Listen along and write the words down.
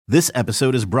This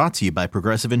episode is brought to you by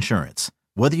Progressive Insurance.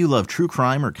 Whether you love true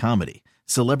crime or comedy,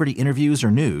 celebrity interviews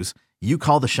or news, you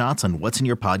call the shots on what's in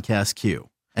your podcast queue.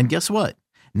 And guess what?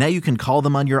 Now you can call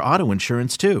them on your auto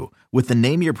insurance too with the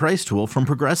Name Your Price tool from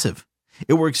Progressive.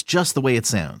 It works just the way it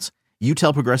sounds. You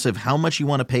tell Progressive how much you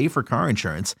want to pay for car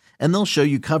insurance, and they'll show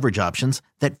you coverage options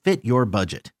that fit your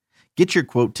budget. Get your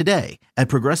quote today at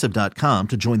Progressive.com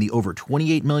to join the over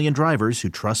 28 million drivers who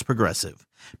trust Progressive.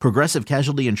 Progressive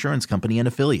Casualty Insurance Company and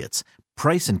Affiliates.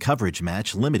 Price and coverage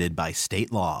match limited by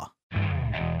state law.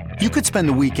 You could spend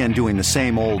the weekend doing the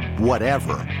same old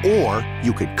whatever, or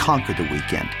you could conquer the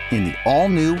weekend in the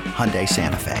all-new Hyundai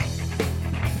Santa Fe.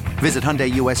 Visit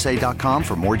HyundaiUSA.com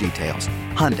for more details.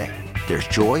 Hyundai, there's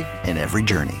joy in every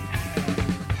journey.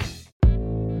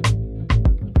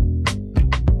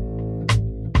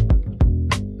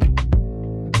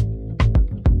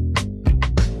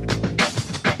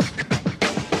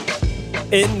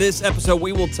 In this episode,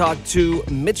 we will talk to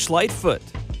Mitch Lightfoot,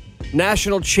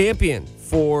 national champion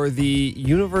for the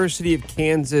University of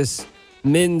Kansas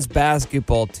men's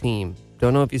basketball team.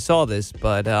 Don't know if you saw this,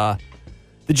 but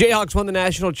the Jayhawks won the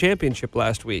national championship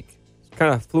last week.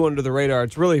 Kind of flew under the radar.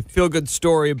 It's really a feel-good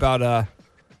story about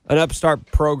an upstart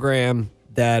program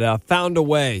that found a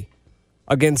way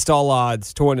against all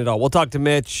odds to win it all. We'll talk to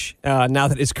Mitch now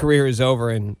that his career is over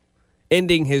and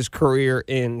ending his career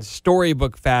in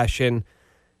storybook fashion.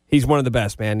 He's one of the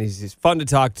best, man. He's fun to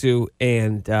talk to,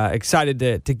 and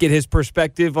excited to get his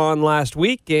perspective on last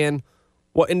week and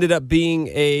what ended up being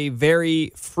a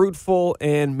very fruitful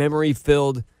and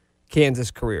memory-filled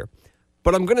Kansas career.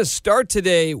 But I'm going to start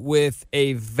today with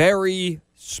a very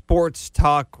sports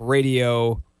talk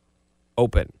radio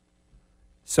open.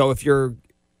 So if you're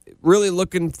really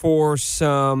looking for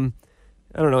some,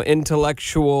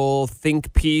 intellectual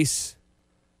think piece,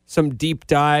 some deep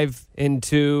dive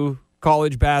into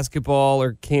college basketball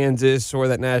or Kansas or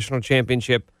that national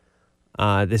championship,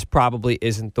 this probably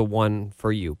isn't the one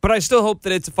for you. But I still hope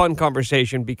that it's a fun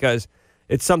conversation because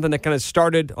it's something that kind of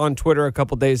started on Twitter a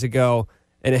couple days ago,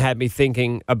 and it had me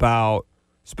thinking about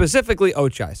specifically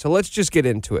Ochai. So let's just get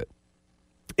into it.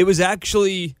 It was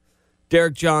actually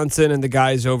Derek Johnson and the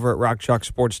guys over at Rock Chalk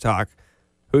Sports Talk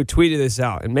who tweeted this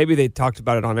out, and maybe they talked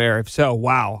about it on air. If so,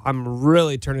 wow, I'm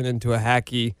really turning into a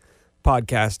hacky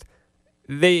podcast.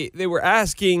 They were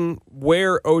asking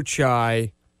where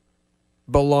Ochai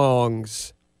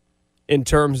belongs in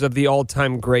terms of the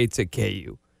all-time greats at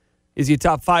KU. Is he a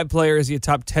top 5 player? Is he a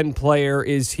top 10 player?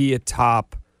 Is he a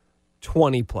top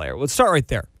 20 player? Let's start right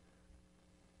there.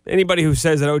 Anybody who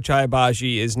says that Ochai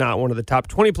Agbaji is not one of the top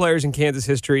 20 players in Kansas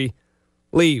history,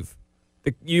 leave.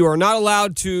 You are not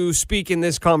allowed to speak in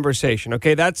this conversation,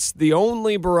 okay? That's the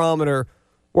only barometer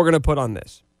we're going to put on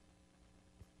this.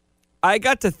 I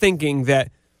got to thinking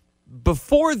that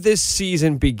before this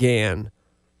season began,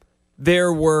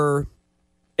 there were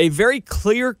a very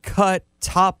clear-cut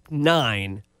top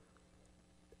 9,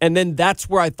 and then that's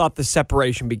where I thought the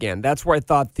separation began. That's where I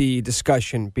thought the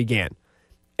discussion began.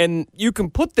 And you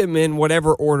can put them in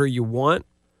whatever order you want,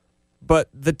 but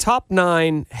the top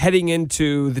 9 heading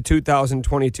into the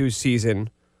 2022 season,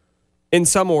 in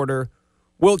some order,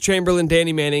 Wilt Chamberlain,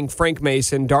 Danny Manning, Frank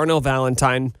Mason, Darnell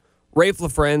Valentine, Rafe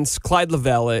LaFrentz, Clyde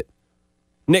Lovellette,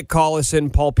 Nick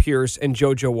Collison, Paul Pierce, and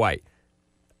JoJo White.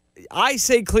 I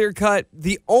say clear-cut,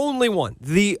 the only one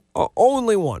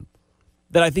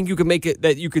that I think you could make it,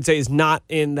 that you could say is not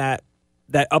in that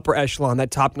upper echelon,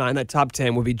 that top 9, that top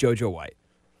 10 would be JoJo White.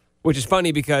 Which is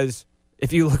funny because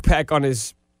if you look back on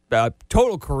his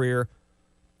total career,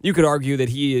 you could argue that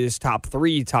he is top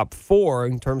 3, top 4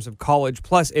 in terms of college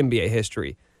plus NBA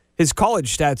history. His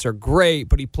college stats are great,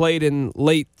 but he played in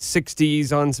late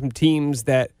 60s on some teams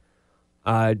that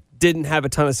didn't have a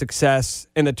ton of success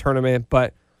in the tournament.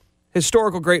 But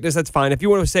historical greatness, that's fine. If you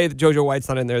want to say that JoJo White's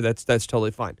not in there, that's totally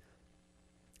fine.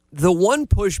 The one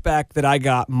pushback that I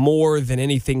got more than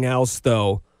anything else,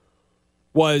 though,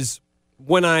 was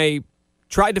when I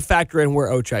tried to factor in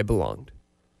where Ochai belonged.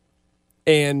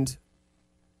 And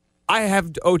I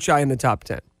have Ochai in the top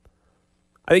 10.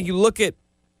 I think you look at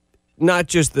not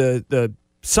just the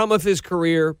sum of his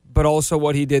career, but also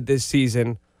what he did this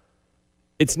season.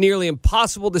 It's nearly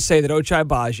impossible to say that Ochai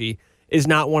Agbaji is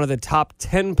not one of the top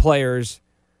 10 players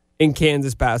in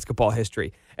Kansas basketball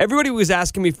history. Everybody was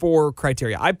asking me for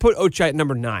criteria. I put Ochai at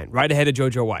number 9, right ahead of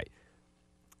JoJo White.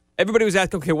 Everybody was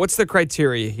asking, okay, what's the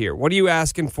criteria here? What are you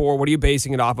asking for? What are you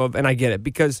basing it off of? And I get it,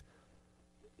 because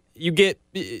you get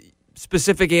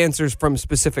specific answers from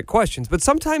specific questions, but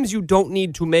sometimes you don't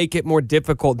need to make it more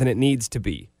difficult than it needs to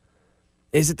be.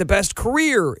 Is it the best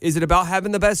career? Is it about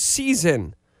having the best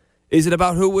season? Is it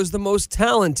about who was the most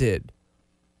talented?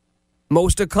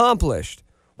 most accomplished.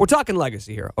 We're talking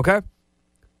legacy here, okay?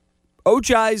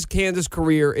 Ochai's Kansas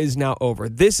career is now over.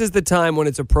 This is the time when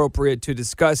it's appropriate to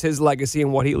discuss his legacy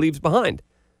and what he leaves behind.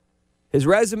 His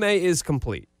resume is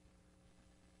complete.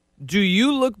 Do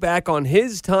you look back on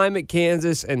his time at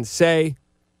Kansas and say,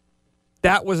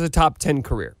 that was a top 10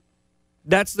 career?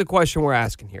 That's the question we're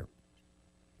asking here.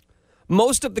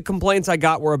 Most of the complaints I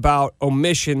got were about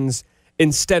omissions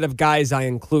instead of guys I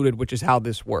included, which is how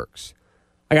this works.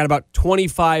 I got about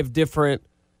 25 different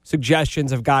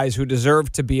suggestions of guys who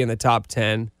deserve to be in the top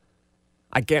 10.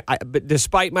 But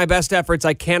despite my best efforts,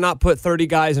 I cannot put 30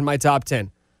 guys in my top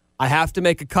 10. I have to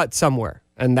make a cut somewhere,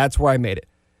 and that's where I made it.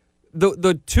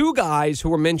 The two guys who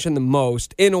were mentioned the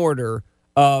most in order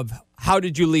of how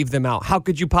did you leave them out, how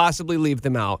could you possibly leave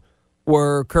them out,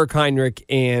 were Kirk Hinrich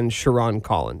and Sherron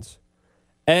Collins.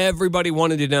 Everybody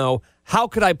wanted to know, how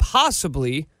could I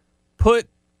possibly put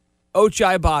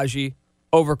Ochai Agbaji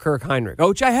over Kirk Hinrich?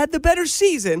 Ochai had the better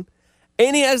season,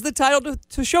 and he has the title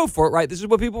to show for it, right? This is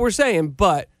what people were saying,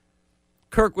 but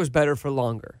Kirk was better for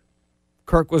longer.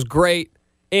 Kirk was great,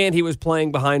 and he was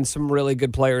playing behind some really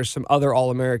good players, some other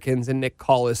All-Americans, and Nick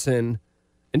Collison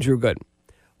and Drew Gooden.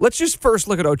 Let's just first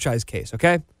look at Ochai's case,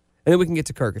 okay? And then we can get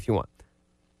to Kirk if you want.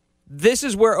 This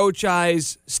is where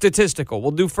Ochai's statistical.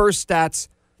 We'll do first stats.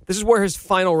 This is where his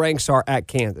final ranks are at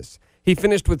Kansas. He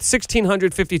finished with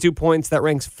 1,652 points. That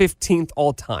ranks 15th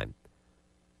all time.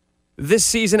 This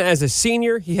season as a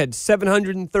senior, he had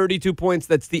 732 points.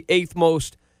 That's the 8th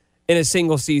most in a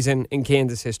single season in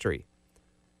Kansas history.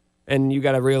 And you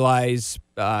got to realize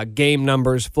game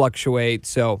numbers fluctuate,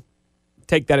 so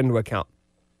take that into account.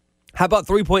 How about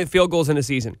three-point field goals in a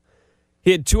season?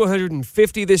 He had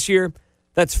 250 this year.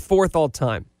 That's 4th all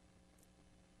time.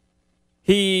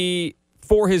 He,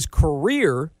 for his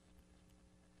career,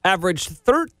 averaged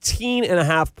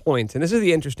 13.5 points. And this is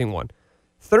the interesting one.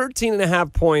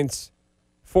 13.5 points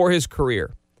for his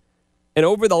career. And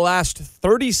over the last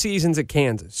 30 seasons at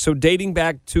Kansas, so dating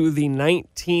back to the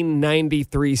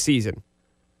 1993 season,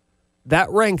 that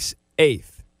ranks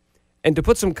 8th. And to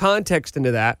put some context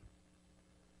into that,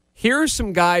 here are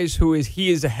some guys who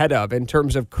he is ahead of in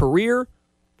terms of career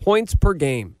points per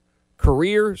game,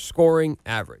 career scoring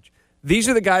average. These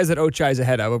are the guys that Ochai is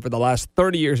ahead of over the last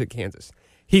 30 years at Kansas.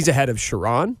 He's ahead of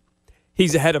Sherron.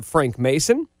 He's ahead of Frank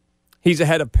Mason. He's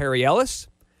ahead of Perry Ellis.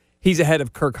 He's ahead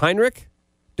of Kirk Hinrich,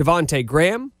 Devontae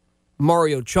Graham,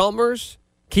 Mario Chalmers,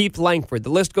 Keith Langford. The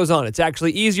list goes on. It's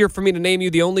actually easier for me to name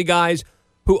you the only guys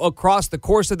who, across the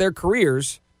course of their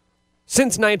careers,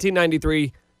 since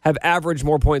 1993, have averaged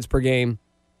more points per game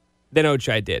than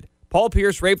Ochai did. Paul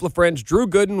Pierce, Rafe LaFrentz, Drew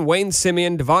Gooden, Wayne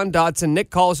Simeon, Devon Dotson, Nick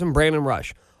Collison, Brandon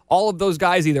Rush. All of those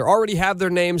guys either already have their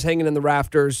names hanging in the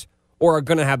rafters or are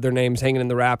going to have their names hanging in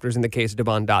the rafters in the case of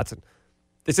Devon Dotson.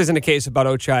 This isn't a case about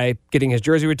Ochai getting his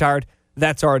jersey retired.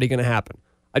 That's already going to happen.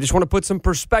 I just want to put some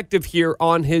perspective here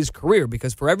on his career,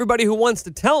 because for everybody who wants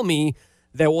to tell me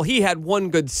that, well, he had one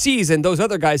good season, those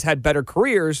other guys had better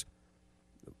careers,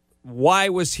 why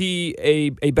was he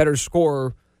a better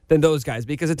scorer than those guys?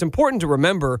 Because it's important to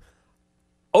remember,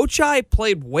 Ochai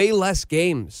played way less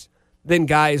games than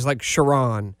guys like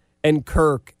Sherron and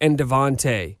Kirk and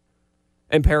Devontae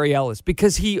and Perry Ellis,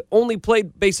 because he only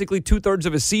played basically 2/3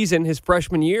 of a season his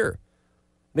freshman year.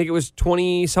 I think it was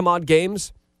 20-some-odd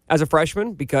games as a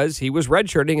freshman because he was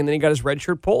redshirting, and then he got his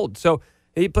redshirt pulled. So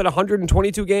he played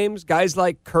 122 games. Guys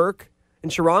like Kirk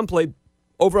and Sherron played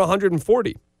over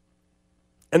 140.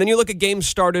 And then you look at games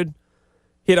started,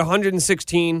 he had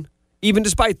 116, even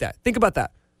despite that. Think about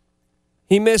that.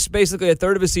 He missed basically a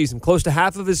third of his season, close to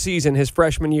half of his season his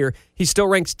freshman year. He still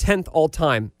ranks 10th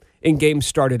all-time in games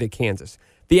started at Kansas.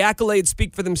 The accolades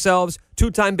speak for themselves.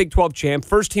 2-time Big 12 champ,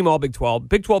 first-team All-Big 12,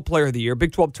 Big 12 Player of the Year,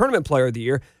 Big 12 Tournament Player of the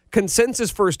Year,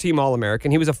 consensus first-team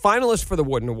All-American. He was a finalist for the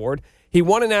Wooden Award. He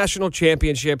won a national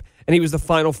championship, and he was the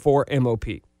Final Four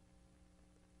MOP.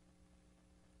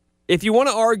 If you want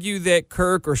to argue that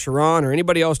Kirk or Sherron or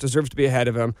anybody else deserves to be ahead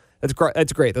of him, that's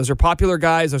great. Those are popular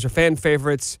guys. Those are fan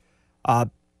favorites.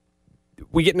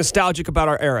 We get nostalgic about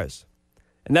our eras.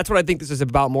 And that's what I think this is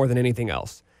about more than anything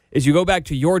else, is you go back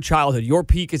to your childhood, your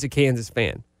peak as a Kansas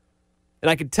fan. And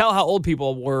I could tell how old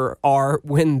people are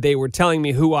when they were telling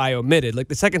me who I omitted. Like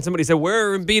the second somebody said,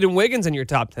 where are Embiid and Wiggins in your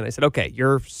top 10? I said, okay,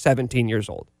 you're 17 years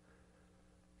old.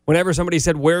 Whenever somebody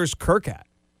said, where's Kirk at?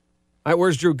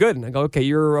 Where's Drew Gooden? I go, okay,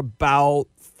 you're about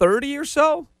 30 or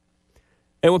so?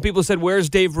 And when people said, where's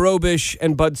Dave Robish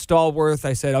and Bud Stallworth?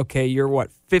 I said, okay, you're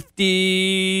what,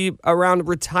 50, around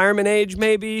retirement age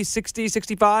maybe, 60,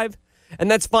 65? And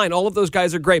that's fine. All of those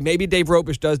guys are great. Maybe Dave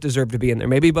Robish does deserve to be in there.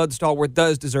 Maybe Bud Stallworth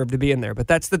does deserve to be in there. But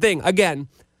that's the thing. Again,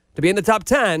 to be in the top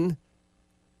 10,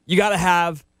 You got to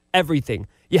have everything.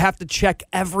 You have to check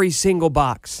every single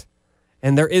box.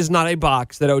 And there is not a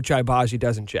box that Ochai Agbaji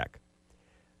doesn't check.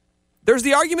 There's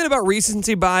the argument about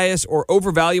recency bias or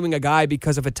overvaluing a guy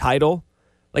because of a title.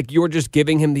 Like you're just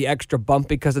giving him the extra bump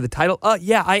because of the title.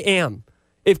 Yeah, I am.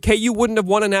 If KU wouldn't have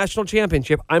won a national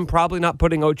championship, I'm probably not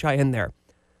putting Ochai in there.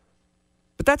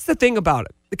 But that's the thing about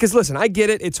it. Because listen, I get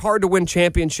it. It's hard to win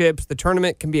championships. The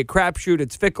tournament can be a crapshoot.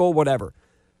 It's fickle, whatever.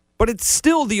 But it's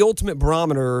still the ultimate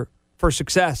barometer for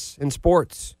success in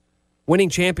sports. Winning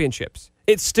championships.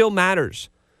 It still matters.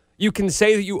 You can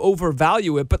say that you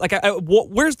overvalue it, but like,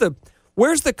 where's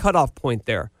the cutoff point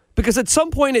there? Because at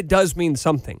some point it does mean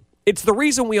something. It's the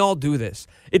reason we all do this.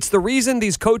 It's the reason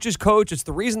these coaches coach. It's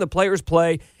the reason the players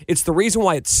play. It's the reason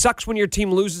why it sucks when your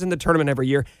team loses in the tournament every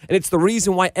year. And it's the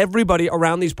reason why everybody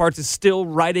around these parts is still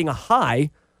riding a high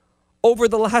over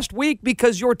the last week,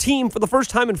 because your team, for the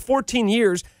first time in 14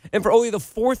 years and for only the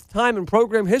fourth time in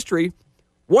program history,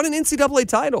 won an NCAA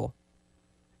title.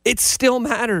 It still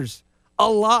matters a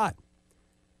lot.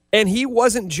 And he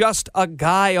wasn't just a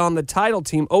guy on the title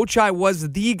team. Ochai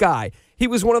was the guy. He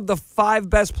was one of the 5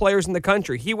 best players in the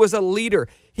country. He was a leader.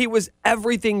 He was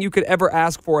everything you could ever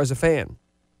ask for as a fan.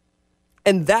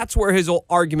 And that's where his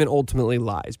argument ultimately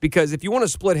lies. Because if you want to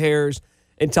split hairs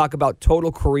and talk about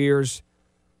total careers,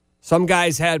 some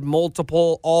guys had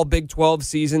multiple all Big 12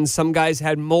 seasons. Some guys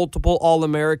had multiple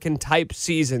All-American type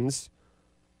seasons.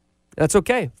 That's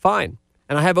okay. Fine.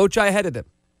 And I have Ochai ahead of them.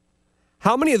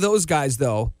 How many of those guys,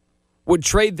 though, would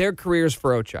trade their careers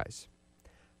for Ochai's?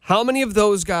 How many of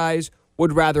those guys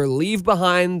would rather leave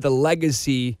behind the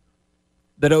legacy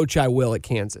that Ochai will at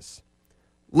Kansas?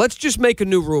 Let's just make a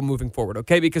new rule moving forward,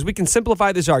 okay? Because we can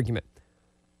simplify this argument.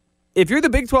 If you're the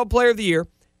Big 12 Player of the Year,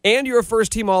 and you're a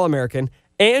first-team All-American,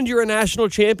 and you're a national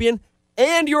champion,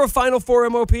 and you're a Final Four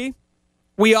MOP,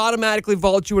 we automatically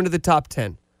vault you into the top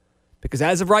 10. Because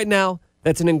as of right now,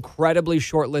 that's an incredibly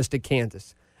short list at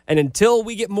Kansas. And until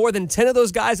we get more than 10 of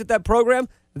those guys at that program,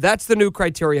 that's the new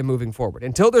criteria moving forward.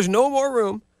 Until there's no more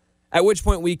room, at which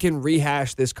point we can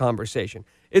rehash this conversation.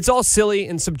 It's all silly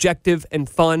and subjective and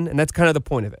fun, and that's kind of the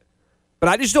point of it. But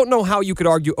I just don't know how you could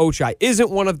argue Ochai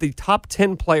isn't one of the top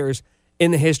 10 players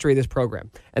in the history of this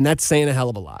program. And that's saying a hell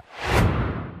of a lot.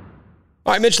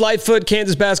 All right, Mitch Lightfoot,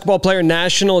 Kansas basketball player,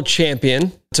 national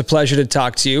champion. It's a pleasure to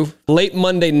talk to you. Late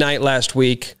Monday night last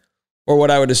week, or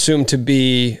what I would assume to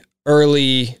be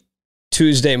early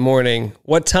Tuesday morning,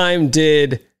 what time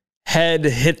did head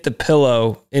hit the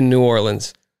pillow in New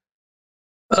Orleans?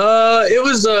 It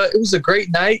was a great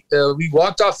night. We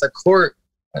walked off the court.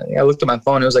 I looked at my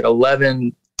phone. It was like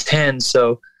 11:10.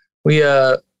 So we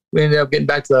ended up getting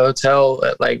back to the hotel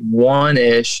at like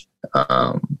 1-ish.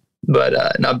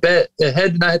 And I bet the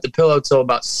head did not hit the pillow till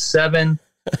about 7.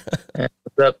 And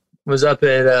was up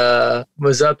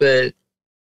at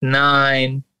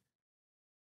 9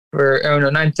 for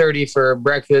 9:30 for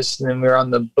breakfast, and then we were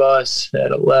on the bus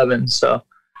at 11. So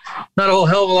not a whole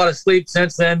hell of a lot of sleep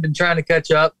since then. Been trying to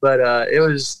catch up, but it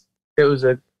was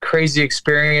a crazy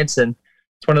experience, and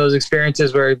it's one of those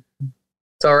experiences where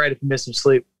it's all right if you miss some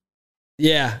sleep.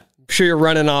 Yeah, I'm sure you're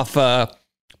running off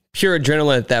pure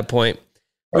adrenaline at that point,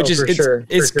 which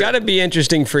it's got to be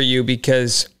interesting for you,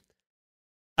 because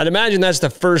I'd imagine that's the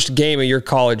first game of your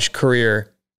college career.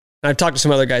 And I've talked to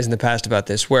some other guys in the past about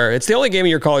this, where it's the only game of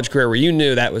your college career where you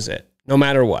knew that was it, no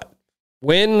matter what.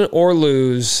 Win or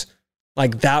lose,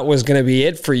 like that was going to be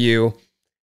it for you.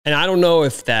 And I don't know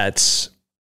if that's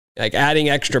like adding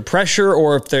extra pressure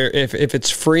or if it's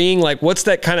freeing. Like, what's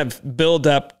that kind of build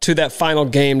up to that final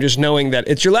game, just knowing that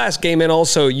it's your last game, and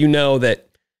also you know that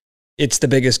it's the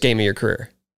biggest game of your career?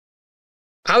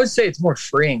 I would say it's more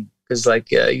freeing, because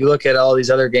you look at all these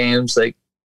other games, like,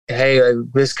 hey,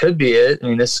 this could be it. I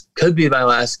mean, this could be my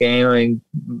last game. I mean,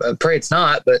 I pray it's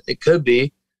not, but it could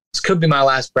be. This could be my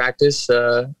last practice.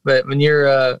 But when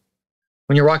you're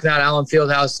walking out Allen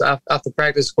Fieldhouse off the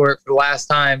practice court for the last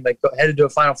time, like headed to a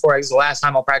Final Four, it's the last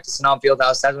time I'll practice in Allen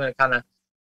Fieldhouse. That's when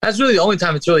that's really the only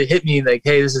time it's really hit me, like,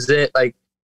 hey, this is it. Like,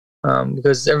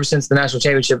 because ever since the national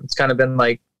championship, it's kind of been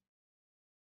like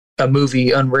a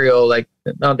movie, unreal. Like,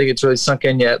 I don't think it's really sunk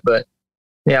in yet, but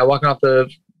yeah, walking off the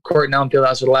court in Allen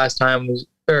Fieldhouse for the last time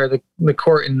the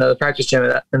court in the practice gym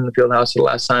in the Fieldhouse for the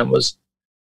last time was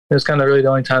kind of really the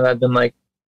only time that I've been like,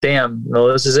 damn,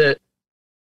 no, this is it.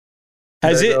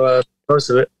 Has most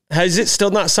of it. Has it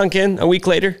still not sunk in a week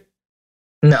later?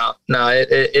 No,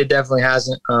 it definitely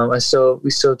hasn't. We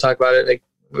still talk about it. Like,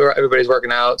 everybody's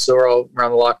working out, so we're all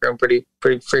around the locker room pretty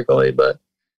frequently, but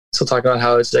still talking about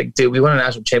how it's like, dude, we won a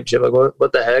national championship. Like,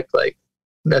 what the heck? Like,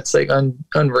 that's like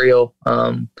unreal.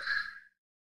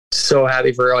 so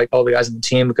happy for like all the guys on the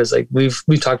team, because like we've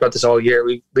talked about this all year.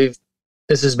 We've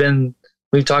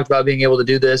talked about being able to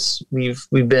do this. We've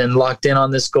been locked in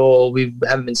on this goal. We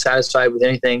haven't been satisfied with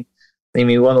anything. I mean,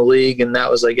 we won the league, and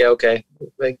that was like, yeah, okay,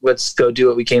 like, let's go do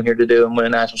what we came here to do and win a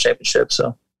national championship.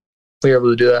 So we were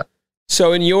able to do that.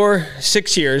 So in your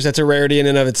 6 years, that's a rarity in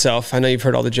and of itself. I know you've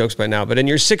heard all the jokes by now, but in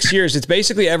your 6 years, it's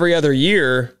basically every other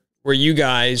year where you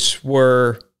guys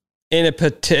were in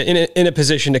a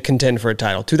position to contend for a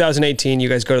title. 2018, you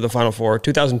guys go to the Final Four.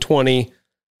 2020,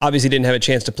 obviously didn't have a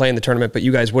chance to play in the tournament, but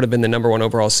you guys would have been the number one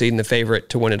overall seed and the favorite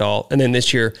to win it all. And then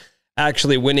this year,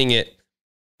 actually winning it.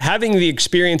 Having the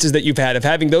experiences that you've had of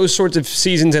having those sorts of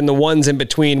seasons and the ones in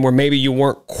between where maybe you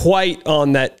weren't quite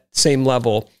on that same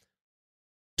level,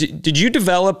 did you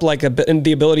develop like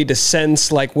the ability to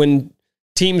sense like when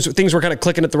things were kind of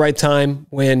clicking at the right time,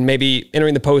 when maybe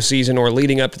entering the postseason or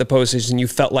leading up to the postseason, you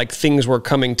felt like things were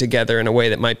coming together in a way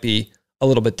that might be a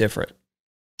little bit different?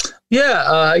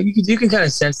 Yeah, you can kind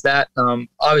of sense that.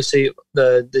 Obviously,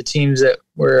 the teams that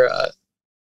were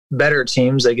better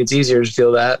teams, like it's easier to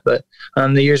feel that. But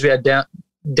the years we had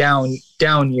down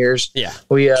years, yeah,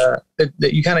 we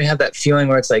you kind of have that feeling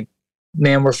where it's like,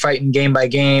 man, we're fighting game by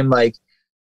game, like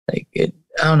it.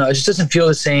 I don't know. It just doesn't feel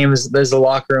the same as the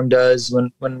locker room does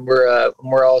when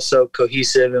we're all so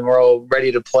cohesive and we're all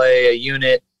ready to play a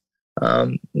unit,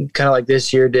 kind of like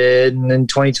this year did, and then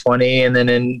 2020, and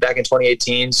then back in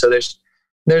 2018. So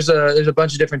there's a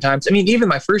bunch of different times. I mean, even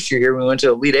my first year here, when we went to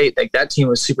the Elite Eight, like that team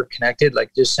was super connected.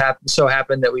 Like just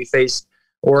happened that we faced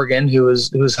Oregon, who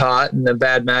was hot and a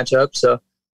bad matchup. So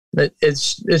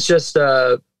it's just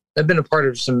I've been a part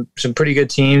of some pretty good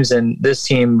teams, and this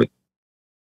team,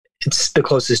 it's the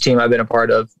closest team I've been a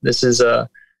part of. This is a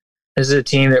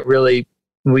team that really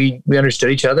we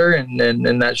understood each other, and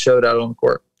that showed out on the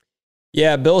court.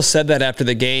 Yeah, Bill said that after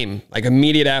the game, like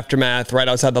immediate aftermath, right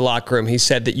outside the locker room. He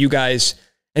said that you guys,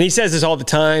 and he says this all the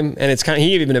time, and it's kind of,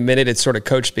 he even admitted it's sort of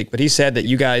coach speak, but he said that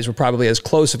you guys were probably as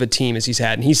close of a team as he's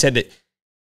had, and he said that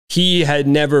he had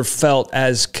never felt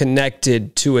as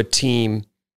connected to a team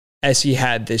as he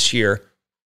had this year.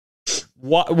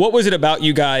 What was it about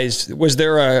you guys? Was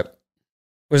there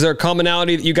a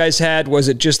commonality that you guys had? Was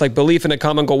it just like belief in a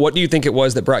common goal? What do you think it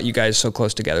was that brought you guys so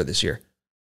close together this year?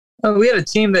 We had a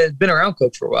team that had been around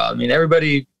Coach for a while. I mean,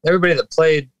 everybody that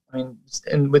played, I mean,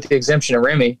 and with the exemption of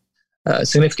Remy,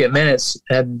 significant minutes,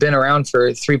 had been around for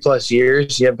 3+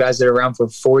 years. You have guys that are around for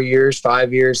 4 years,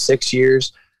 5 years, 6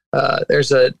 years.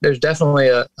 There's definitely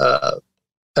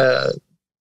an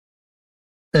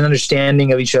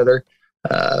understanding of each other.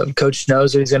 Coach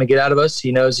knows what he's going to get out of us.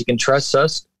 He knows he can trust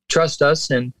us,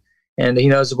 and he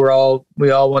knows that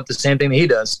we all want the same thing that he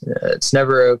does. It's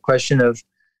never a question of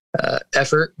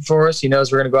effort for us. He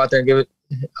knows we're going to go out there and give it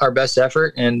our best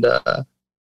effort, and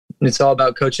it's all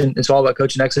about coaching. It's all about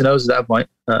coaching X's and O's at that point.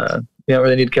 You don't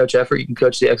really need to coach effort. You can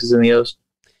coach the X's and the O's.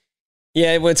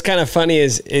 Yeah, what's kind of funny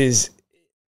is this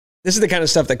is the kind of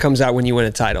stuff that comes out when you win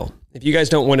a title. If you guys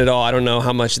don't win it all, I don't know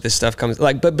how much of this stuff comes.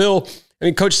 But Bill, I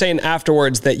mean, Coach saying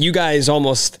afterwards that you guys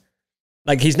almost,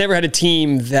 like, he's never had a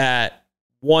team that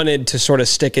wanted to sort of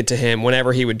stick it to him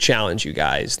whenever he would challenge you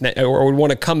guys, or would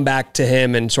want to come back to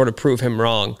him and sort of prove him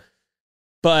wrong.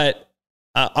 But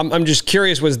I'm just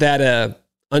curious, was that a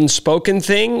unspoken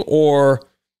thing, or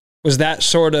was that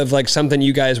sort of like something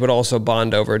you guys would also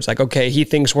bond over? It's like, okay, he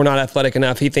thinks we're not athletic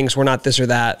enough. He thinks we're not this or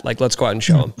that. Like, let's go out and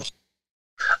show him.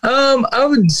 I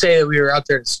wouldn't say that we were out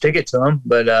there to stick it to him,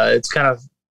 but it's kind of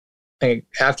like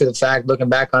after the fact, looking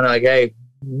back on it, like, hey,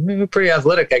 we're pretty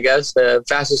athletic, I guess. The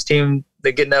fastest team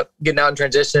that getting out in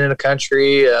transition in the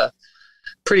country.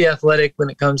 Pretty athletic when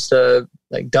it comes to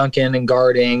like dunking and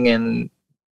guarding and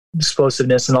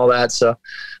explosiveness and all that. So,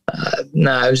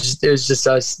 it was just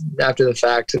us after the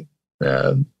fact,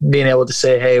 being able to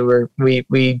say, hey,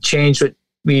 we changed what.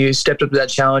 We stepped up to that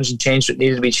challenge and changed what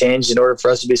needed to be changed in order for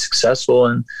us to be successful.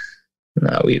 And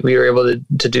we were able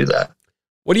to do that.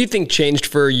 What do you think changed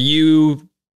for you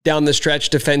down the stretch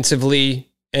defensively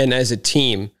and as a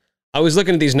team? I was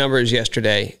looking at these numbers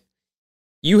yesterday.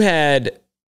 You had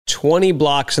 20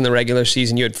 blocks in the regular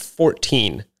season. You had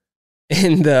 14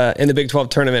 in the Big 12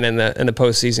 tournament and the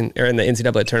postseason, or in the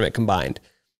NCAA tournament combined.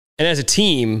 And as a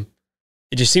team,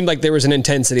 it just seemed like there was an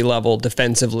intensity level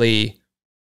defensively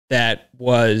that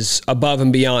was above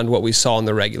and beyond what we saw in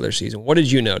the regular season. What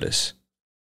did you notice?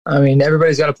 I mean,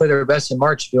 everybody's got to play their best in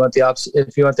March if you want the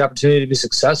opportunity to be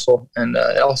successful, and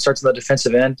it all starts on the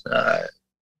defensive end.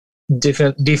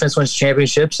 Defense wins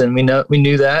championships, and we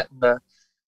knew that. And,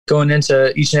 going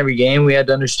into each and every game, we had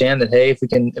to understand that, hey, if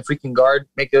we can guard,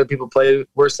 make the other people play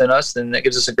worse than us, then that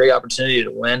gives us a great opportunity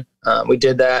to win. We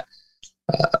did that.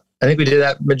 I think we did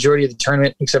that majority of the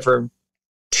tournament, except for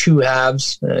 2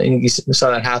 halves. You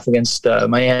saw that half against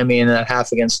Miami and that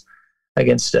half against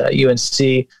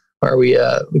UNC, where we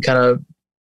kind of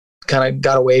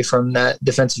got away from that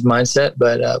defensive mindset,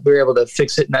 but we were able to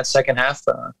fix it in that second half.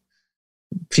 A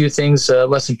few things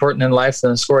less important in life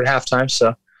than a score at halftime,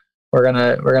 so we're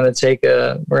gonna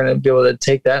be able to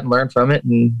take that and learn from it.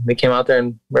 And we came out there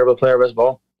and were able to play our best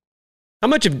ball. How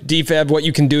much of what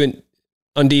you can do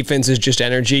on defense is just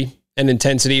energy and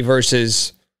intensity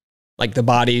versus like the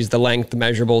bodies, the length, the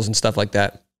measurables, and stuff like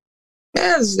that?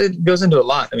 Yeah, it goes into a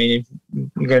lot. I mean,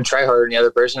 you're going to try harder than the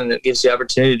other person, and it gives you the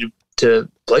opportunity to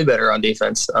play better on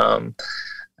defense.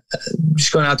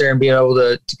 Just going out there and being able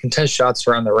to contest shots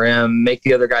around the rim, make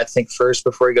the other guy think first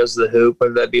before he goes to the hoop,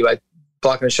 whether that be by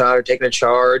blocking a shot or taking a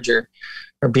charge or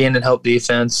being in help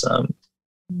defense.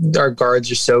 Our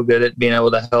guards are so good at being able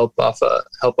to help off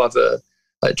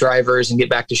drivers and get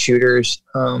back to shooters.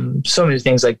 So many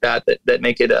things like that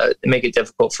make it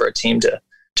difficult for a team to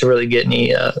really get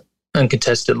any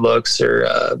uncontested looks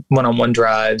or one-on-one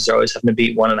drives. They're always having to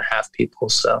beat 1.5 people.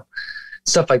 So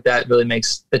stuff like that really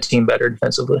makes the team better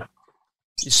defensively.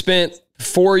 You spent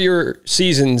 4 year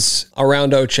seasons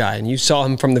around Ochai, and you saw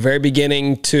him from the very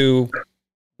beginning to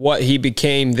what he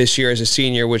became this year as a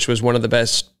senior, which was one of the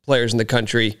best players in the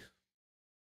country.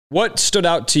 What stood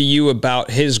out to you about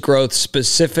his growth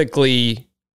specifically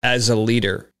as a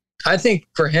leader? I think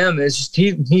for him is just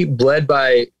he bled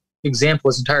by example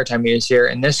his entire time he was here,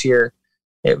 and this year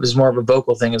it was more of a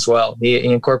vocal thing as well. He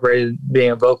incorporated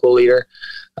being a vocal leader,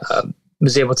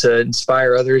 was able to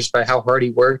inspire others by how hard he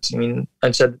worked. I mean,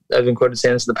 I've been quoted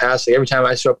saying this in the past. Like every time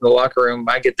I show up in the locker room,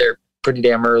 I get there pretty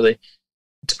damn early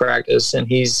to practice, and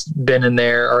he's been in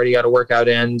there, already got a workout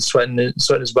in, sweating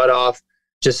his butt off,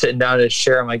 just sitting down to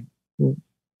share. I'm like,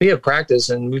 we have practice,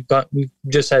 and we've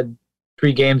just had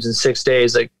 3 games in 6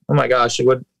 days. Like, oh my gosh,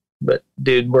 but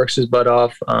dude works his butt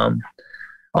off.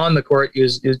 On the court, he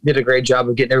did a great job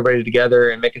of getting everybody together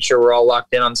and making sure we're all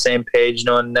locked in on the same page,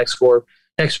 knowing next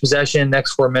possession,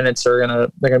 next 4 minutes they're gonna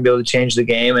be able to change the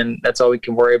game, and that's all we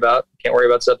can worry about. Can't worry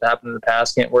about stuff that happened in the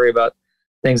past. Can't worry about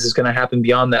things that's going to happen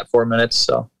beyond that 4 minutes.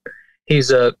 So he's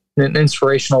an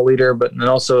inspirational leader, but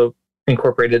also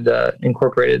incorporated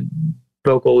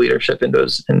vocal leadership into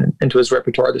his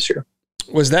repertoire this year.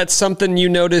 Was that something you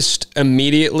noticed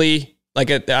immediately?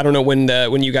 Like, I don't know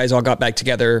when you guys all got back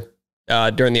together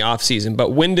during the off season,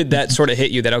 but when did that sort of hit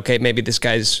you that, okay, maybe this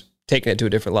guy's taking it to a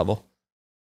different level?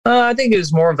 I think it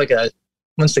was more of like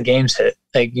once the games hit,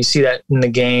 like you see that in the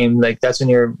game, like that's when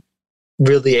you're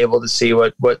really able to see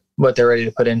what they're ready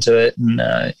to put into it.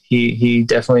 And he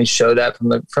definitely showed that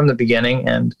from the beginning,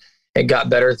 and it got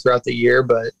better throughout the year,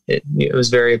 but it was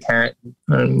very apparent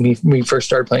when we first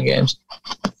started playing games.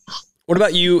 What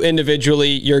about you individually,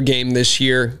 your game this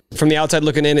year? From the outside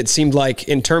looking in, it seemed like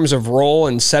in terms of role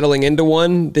and settling into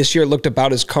one, this year looked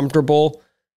about as comfortable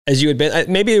as you had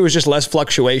been. Maybe it was just less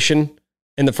fluctuation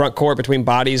in the front court between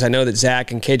bodies. I know that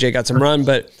Zach and KJ got some run,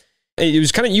 but it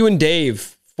was kind of you and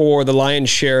Dave for the lion's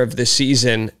share of the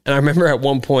season. And I remember at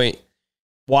one point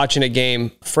watching a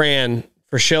game, Fran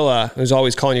Fraschilla, who's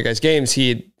always calling you guys games,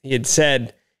 he had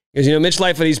said, because Mitch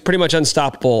Lightfoot, he's pretty much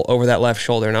unstoppable over that left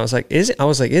shoulder. And I was like, is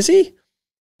he?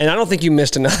 And I don't think you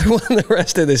missed another one the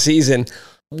rest of the season.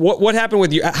 What happened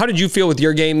with you? How did you feel with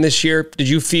your game this year? Did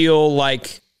you feel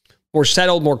like more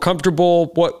settled, more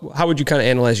comfortable? How would you kind of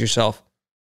analyze yourself?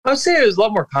 I would say it was a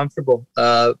lot more comfortable.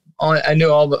 I knew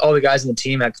all the guys in the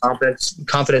team had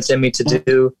confidence in me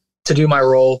to do my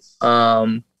role.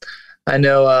 I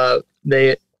know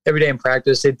they every day in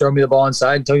practice they'd throw me the ball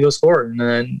inside until you go score, and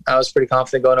then I was pretty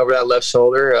confident going over that left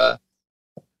shoulder.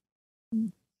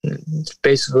 It's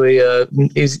basically an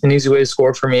easy way to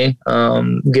score for me.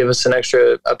 Give us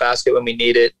a basket when we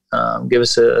need it. Give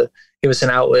us an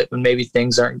outlet when maybe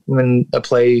when a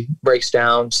play breaks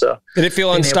down. So did it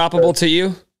feel unstoppable to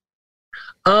you?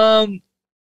 I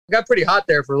got pretty hot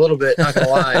there for a little bit, not gonna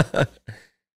lie.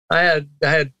 I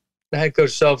had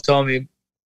Coach Self telling me,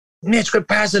 Mitch, quit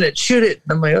passing it, shoot it.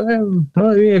 And I'm like, okay,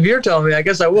 well, if you're telling me, I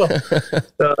guess I will.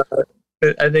 So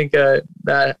I think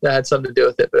that had something to do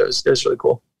with it, but it was really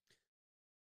cool.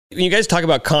 You guys talk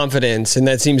about confidence, and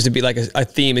that seems to be like a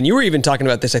theme. And you were even talking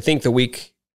about this, I think, the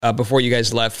week before you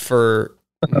guys left for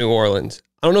New Orleans.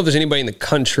 I don't know if there's anybody in the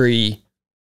country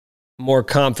more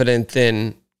confident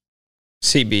than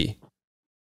CB.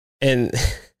 And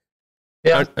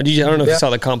yeah. I don't know if you saw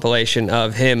the compilation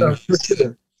of him,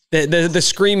 the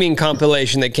screaming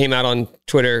compilation that came out on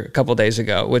Twitter a couple days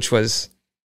ago, which was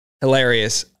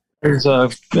hilarious.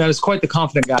 That is quite the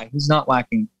confident guy. He's not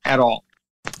lacking at all.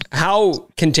 How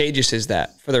contagious is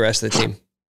that for the rest of the team?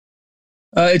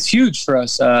 It's huge for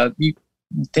us. You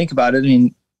think about it. I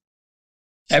mean,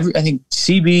 I think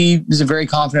CB is a very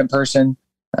confident person.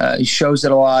 He shows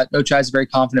it a lot. Ochai is a very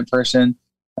confident person.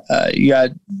 You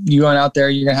going out there,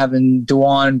 you're having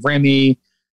Dewan, Remy,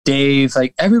 Dave,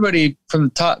 like everybody from the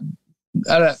top,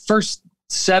 out of that first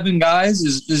 7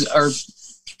 guys are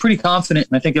pretty confident.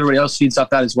 And I think everybody else feeds off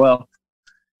that as well.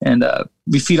 And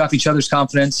we feed off each other's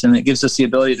confidence, and it gives us the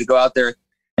ability to go out there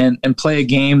and play a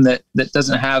game that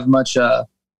doesn't have much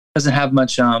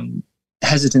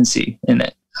hesitancy in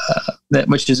it.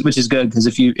 Which is good, because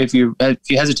if you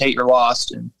hesitate, you're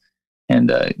lost, and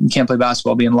you can't play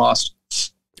basketball being lost.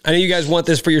 I know you guys want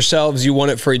this for yourselves, you want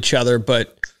it for each other,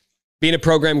 but being a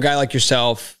program guy like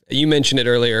yourself, you mentioned it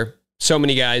earlier, so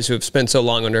many guys who have spent so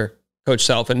long under Coach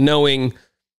Self, and knowing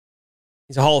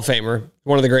he's a Hall of Famer,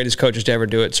 one of the greatest coaches to ever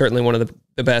do it, certainly one of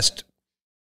the best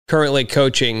currently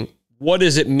coaching. What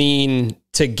does it mean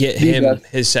to get him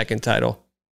his second title?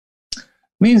 It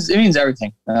means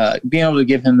everything. Being able to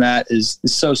give him that is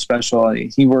so special.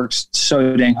 He works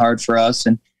so dang hard for us,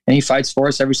 and he fights for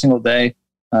us every single day.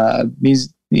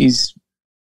 He's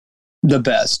the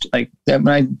best. Like, when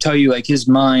I tell you, like, his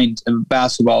mind of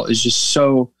basketball is just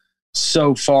so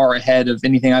far ahead of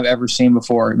anything I've ever seen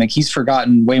before. Like, he's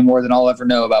forgotten way more than I'll ever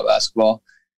know about basketball,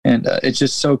 and it's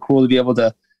just so cool to be able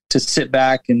to sit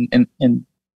back and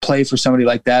play for somebody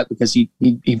like that, because he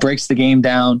breaks the game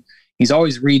down. He's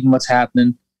always reading what's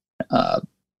happening.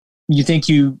 You think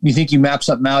you map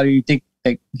something out, or you think,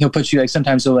 like, he'll put you, like,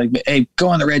 sometimes he'll, like, hey, go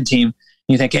on the red team. And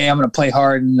you think, hey, I'm going to play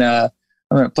hard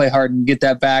and get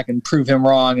that back and prove him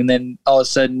wrong. And then all of a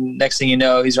sudden, next thing you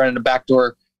know, he's running a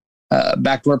backdoor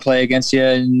play against you,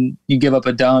 and you give up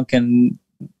a dunk and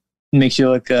makes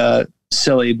you look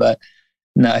silly. But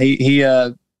no,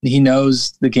 he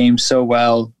knows the game so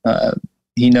well.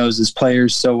 He knows his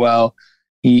players so well.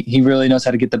 He really knows how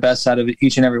to get the best out of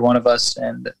each and every one of us,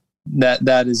 and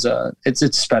that is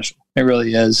it's special. It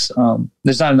really is.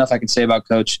 There's not enough I can say about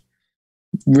Coach.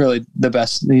 Really, the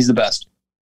best. He's the best.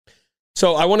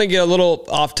 So I want to get a little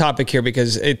off topic here,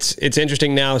 because it's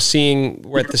interesting now seeing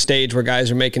we're at the stage where guys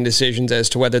are making decisions as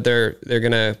to whether they're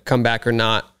going to come back or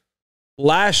not.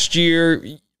 Last year,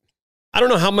 I don't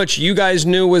know how much you guys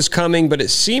knew was coming, but it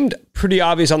seemed pretty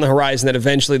obvious on the horizon that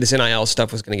eventually this NIL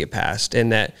stuff was going to get passed,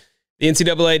 and that the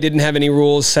NCAA didn't have any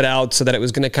rules set out, so that it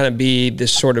was going to kind of be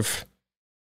this sort of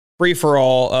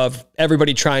free-for-all of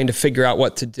everybody trying to figure out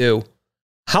what to do.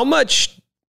 How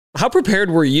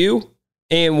prepared were you,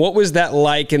 and what was that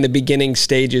like in the beginning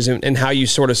stages, and how you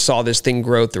sort of saw this thing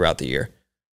grow throughout the year?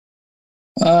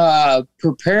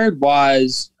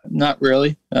 Prepared-wise, not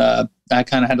really. I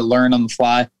kind of had to learn on the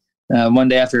fly. One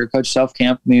day after Coach Self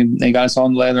camp, they got us all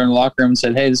together in the locker room and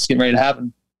said, hey, this is getting ready to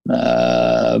happen.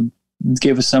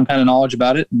 Gave us some kind of knowledge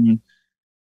about it, and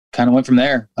kind of went from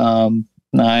there.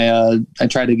 I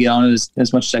tried to get on it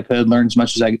as much as I could, learn as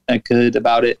much as I could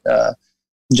about it,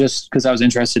 just because I was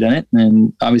interested in it,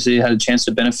 and obviously had a chance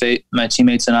to benefit my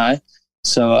teammates and I.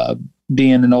 So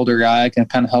being an older guy, I can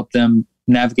kind of help them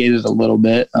navigate it a little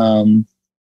bit. And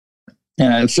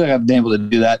I feel like I've been able to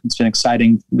do that. It's been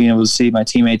exciting being able to see my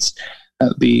teammates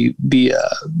be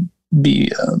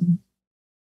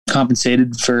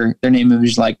compensated for their name,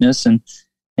 image, likeness, and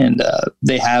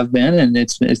they have been, and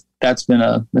that's been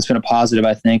a positive,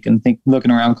 I think. And I think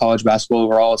looking around college basketball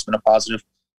overall, it's been a positive.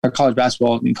 Or college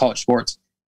basketball and college sports,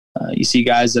 you see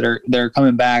guys that are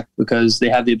coming back because they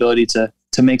have the ability to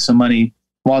make some money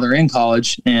while they're in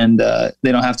college, and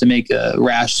they don't have to make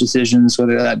rash decisions,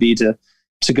 whether that be to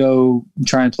go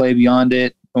try and play beyond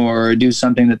it or do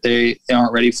something that they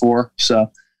aren't ready for.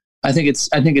 So I think it's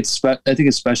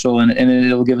special, and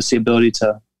it'll give us the ability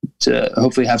to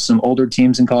hopefully have some older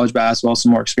teams in college basketball,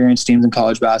 some more experienced teams in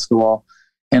college basketball,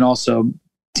 and also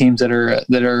teams that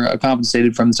are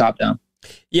compensated from the top down.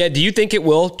 Yeah. Do you think it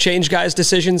will change guys'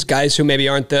 decisions, guys who maybe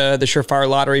aren't the surefire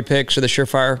lottery picks or the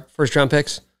surefire first round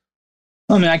picks?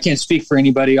 I mean, I can't speak for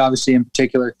anybody, obviously, in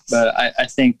particular, but I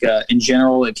think in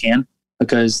general it can,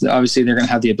 because obviously they're going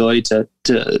to have the ability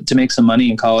to make some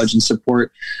money in college and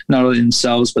support not only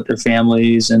themselves but their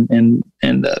families, and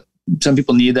some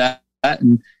people need that,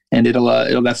 and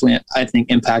it'll definitely, I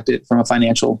think, impact it from a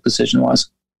financial decision wise.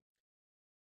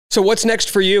 So what's next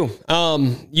for you?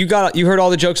 You heard all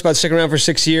the jokes about sticking around for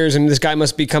 6 years, and this guy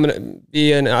must be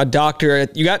a doctor.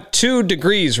 You got 2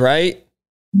 degrees, right?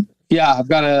 Yeah, I've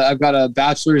got a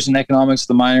bachelor's in economics,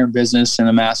 the minor in business, and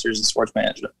a master's in sports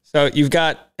management. So you've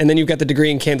got the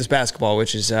degree in Kansas basketball,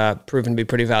 which is proven to be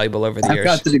pretty valuable over the years.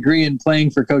 I've got the degree in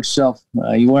playing for Coach Self.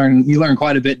 You learn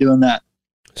quite a bit doing that.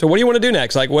 So what do you want to do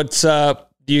next? Like,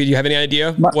 do Do you have any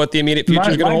idea what the immediate future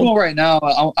is going to hold? My goal right now,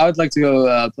 I would like to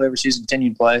go play overseas and continue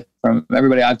to play. From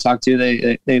everybody I've talked to,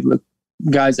 they look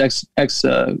guys, ex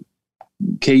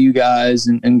KU guys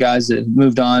and guys that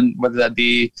moved on, whether that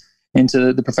be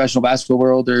into the professional basketball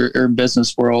world or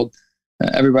business world.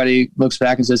 Everybody looks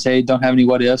back and says, "Hey, don't have any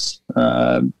what ifs.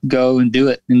 Go and do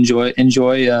it. Enjoy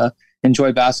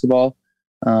basketball.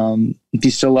 If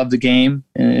you still love the game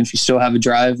and if you still have a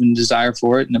drive and desire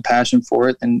for it and a passion for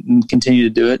it, and continue to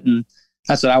do it." And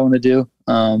that's what I want to do.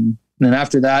 And then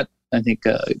after that, I think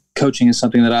coaching is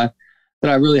something that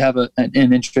I really have an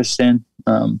interest in.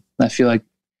 I feel like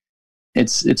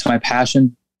it's my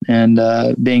passion, and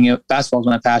basketball is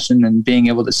my passion, and being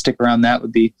able to stick around that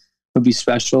would be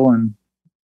special. And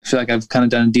I feel like I've kind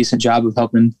of done a decent job of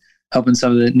helping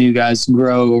some of the new guys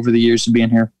grow over the years of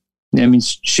being here. I mean,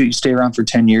 shoot, you stay around for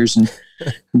 10 years and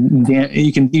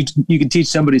you can teach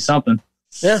somebody something.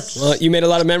 Yeah. Well, you made a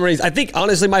lot of memories. I think,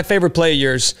 honestly, my favorite play of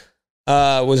yours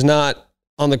was not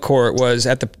on the court, was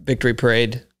at the victory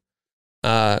parade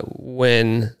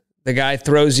when the guy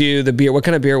throws you the beer. What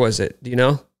kind of beer was it? Do you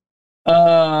know?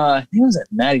 I think it was at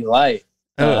Natty Light.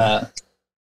 Well,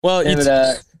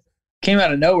 it came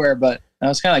out of nowhere, but I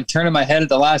was kind of like turning my head at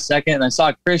the last second, and I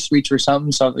saw Chris reach for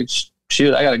something, so I was like,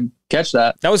 shoot, I got to catch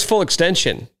that. That was full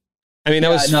extension. I mean, that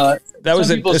was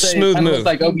a smooth move. It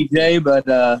like OBJ, but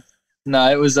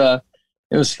no, it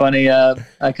was funny. I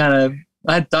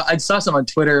saw something on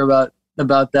Twitter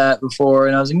about that before,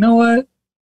 and I was like, you know what?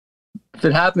 If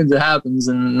it happens, it happens,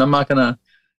 and I'm not gonna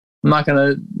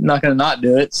not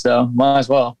do it. So might as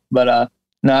well. But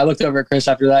no, I looked over at Chris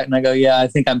after that, and I go, yeah, I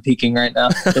think I'm peaking right now.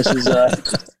 This is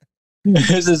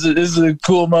this is a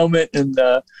cool moment, and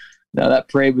no, that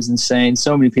parade was insane.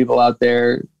 So many people out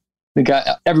there.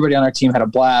 Everybody on our team had a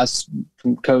blast,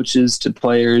 from coaches to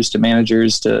players to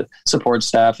managers to support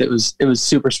staff. It was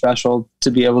super special to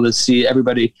be able to see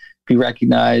everybody be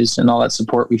recognized and all that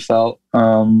support we felt.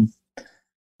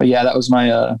 But yeah, that was my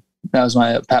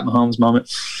Pat Mahomes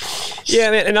moment.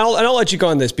 Yeah, man, and I'll let you go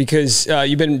on this because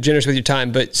you've been generous with your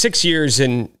time. But 6 years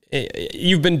and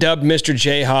you've been dubbed Mr.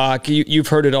 Jayhawk. You've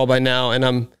heard it all by now,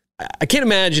 and I can't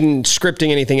imagine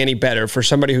scripting anything any better for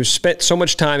somebody who's spent so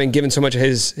much time and given so much of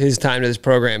his time to this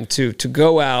program to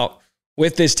go out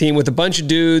with this team with a bunch of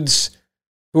dudes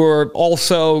who are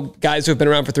also guys who have been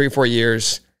around for 3 or 4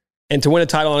 years, and to win a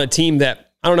title on a team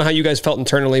that, I don't know how you guys felt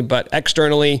internally, but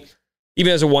externally,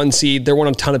 even as a 1 seed, there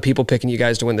weren't a ton of people picking you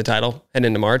guys to win the title and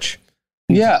into March.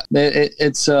 Yeah,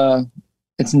 it's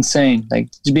insane. Like,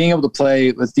 being able to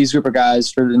play with these group of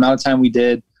guys for the amount of time we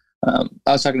did. I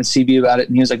was talking to CB about it,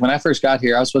 and he was like, when I first got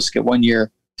here, I was supposed to get 1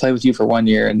 year, play with you for 1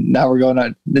 year, and now we're going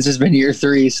on. This has been year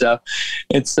 3, so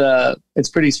it's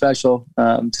pretty special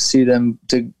to see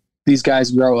these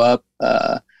guys grow up.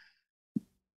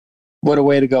 What a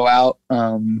way to go out.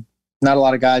 Not a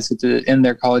lot of guys get to end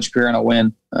their college career on a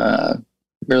win.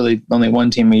 Really, only one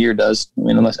team a year does. I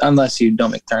mean, unless you don't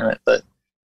make the tournament, but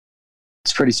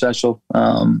it's pretty special.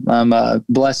 I'm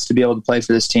blessed to be able to play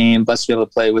for this team, blessed to be able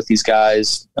to play with these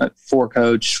guys, for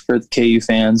coach, for the KU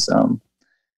fans.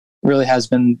 Really has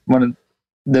been one of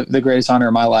the greatest honor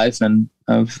of my life, and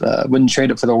I wouldn't trade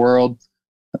it for the world.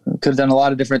 Could have done a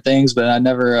lot of different things, but I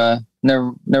never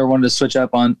wanted to switch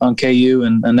up on KU,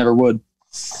 and I never would.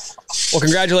 Well,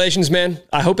 congratulations, man.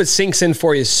 I hope it sinks in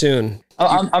for you soon.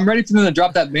 I'm ready for them to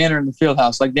drop that banner in the field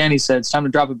house. Like Danny said, it's time to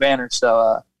drop a banner.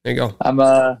 So there you go. I'm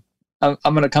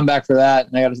going to come back for that,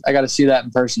 and I got to see that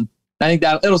in person. I think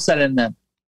that it'll set in then.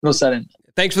 It'll set in.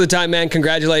 Thanks for the time, man.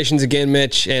 Congratulations again,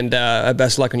 Mitch, and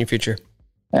best of luck in your future.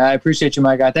 I appreciate you,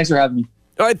 my guy. Thanks for having me.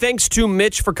 All right, thanks to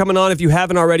Mitch for coming on. If you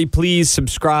haven't already, please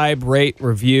subscribe, rate,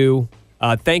 review.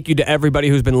 Thank you to everybody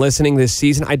who's been listening this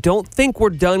season. I don't think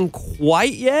we're done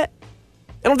quite yet.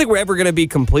 I don't think we're ever going to be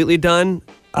completely done.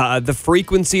 The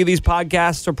frequency of these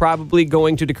podcasts are probably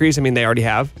going to decrease. I mean, they already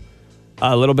have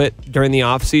a little bit during the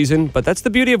off season, but that's the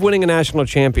beauty of winning a national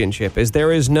championship, is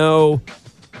there is no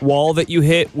wall that you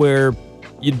hit where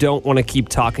you don't want to keep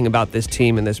talking about this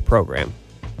team and this program.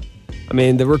 I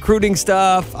mean, the recruiting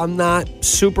stuff, I'm not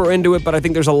super into it, but I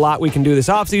think there's a lot we can do this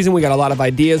offseason. We got a lot of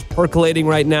ideas percolating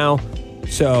right now.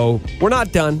 So we're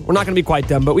not done. We're not going to be quite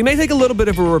done, but we may take a little bit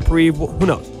of a reprieve. Who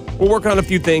knows? We're working on a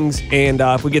few things, and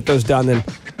if we get those done, then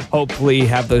hopefully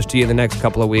have those to you in the next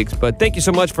couple of weeks. But thank you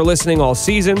so much for listening all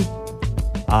season.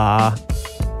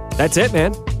 That's it,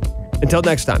 man. Until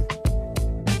next time.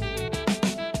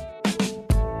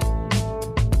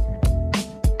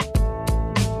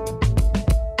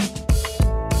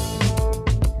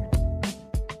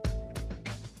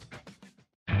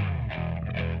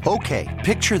 Okay,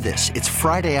 picture this. It's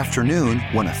Friday afternoon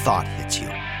when a thought hits you.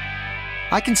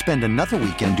 I can spend another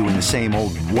weekend doing the same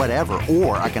old whatever,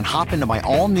 or I can hop into my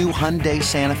all-new Hyundai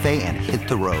Santa Fe and hit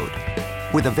the road.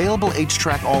 With available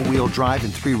H-Track all-wheel drive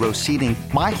and 3-row seating,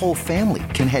 my whole family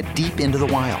can head deep into the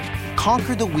wild.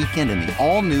 Conquer the weekend in the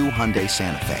all-new Hyundai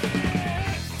Santa Fe.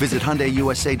 Visit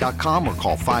HyundaiUSA.com or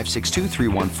call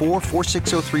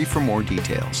 562-314-4603 for more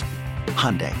details.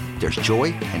 Hyundai, there's joy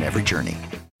in every journey.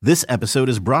 This episode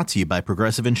is brought to you by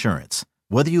Progressive Insurance.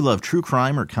 Whether you love true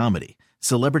crime or comedy,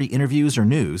 celebrity interviews or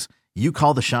news, you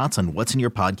call the shots on what's in your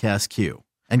podcast queue.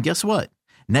 And guess what?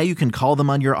 Now you can call them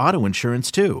on your auto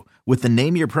insurance too with the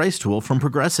Name Your Price tool from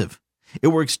Progressive. It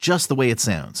works just the way it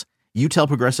sounds. You tell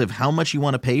Progressive how much you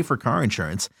want to pay for car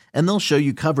insurance, and they'll show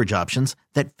you coverage options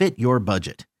that fit your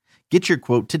budget. Get your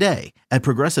quote today at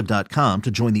Progressive.com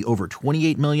to join the over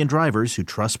 28 million drivers who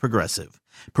trust Progressive.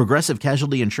 Progressive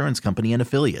Casualty Insurance Company and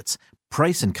Affiliates.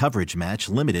 Price and coverage match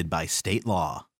limited by state law.